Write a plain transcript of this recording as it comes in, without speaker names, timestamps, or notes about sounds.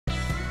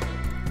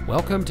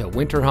Welcome to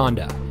Winter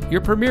Honda,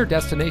 your premier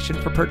destination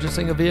for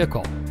purchasing a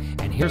vehicle.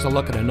 And here's a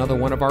look at another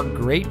one of our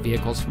great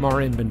vehicles from our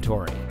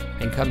inventory,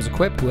 and comes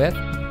equipped with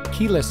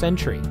keyless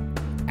entry,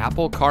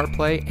 Apple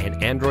CarPlay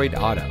and Android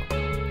Auto,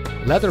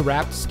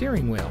 leather-wrapped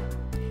steering wheel,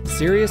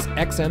 Sirius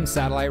XM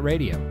satellite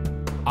radio,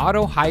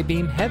 auto high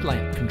beam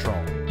headlamp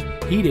control,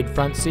 heated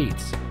front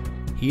seats,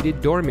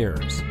 heated door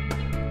mirrors,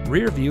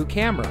 rear view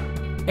camera,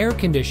 air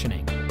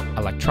conditioning,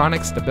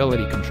 electronic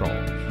stability control,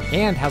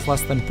 and has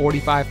less than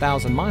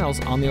 45,000 miles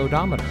on the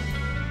odometer.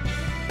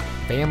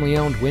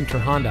 Family-owned Winter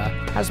Honda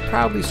has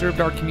proudly served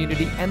our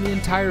community and the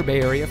entire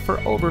Bay Area for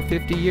over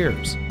 50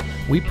 years.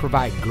 We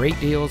provide great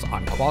deals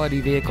on quality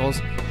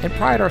vehicles and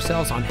pride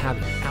ourselves on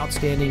having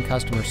outstanding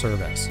customer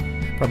service.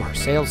 From our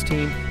sales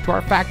team to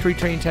our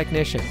factory-trained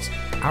technicians,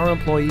 our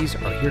employees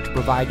are here to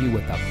provide you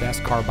with the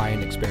best car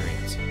buying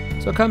experience.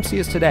 So come see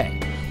us today.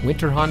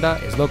 Winter Honda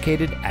is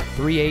located at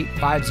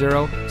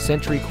 3850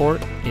 Century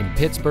Court in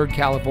Pittsburg,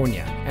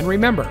 California. And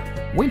remember,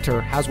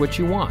 winter has what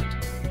you want.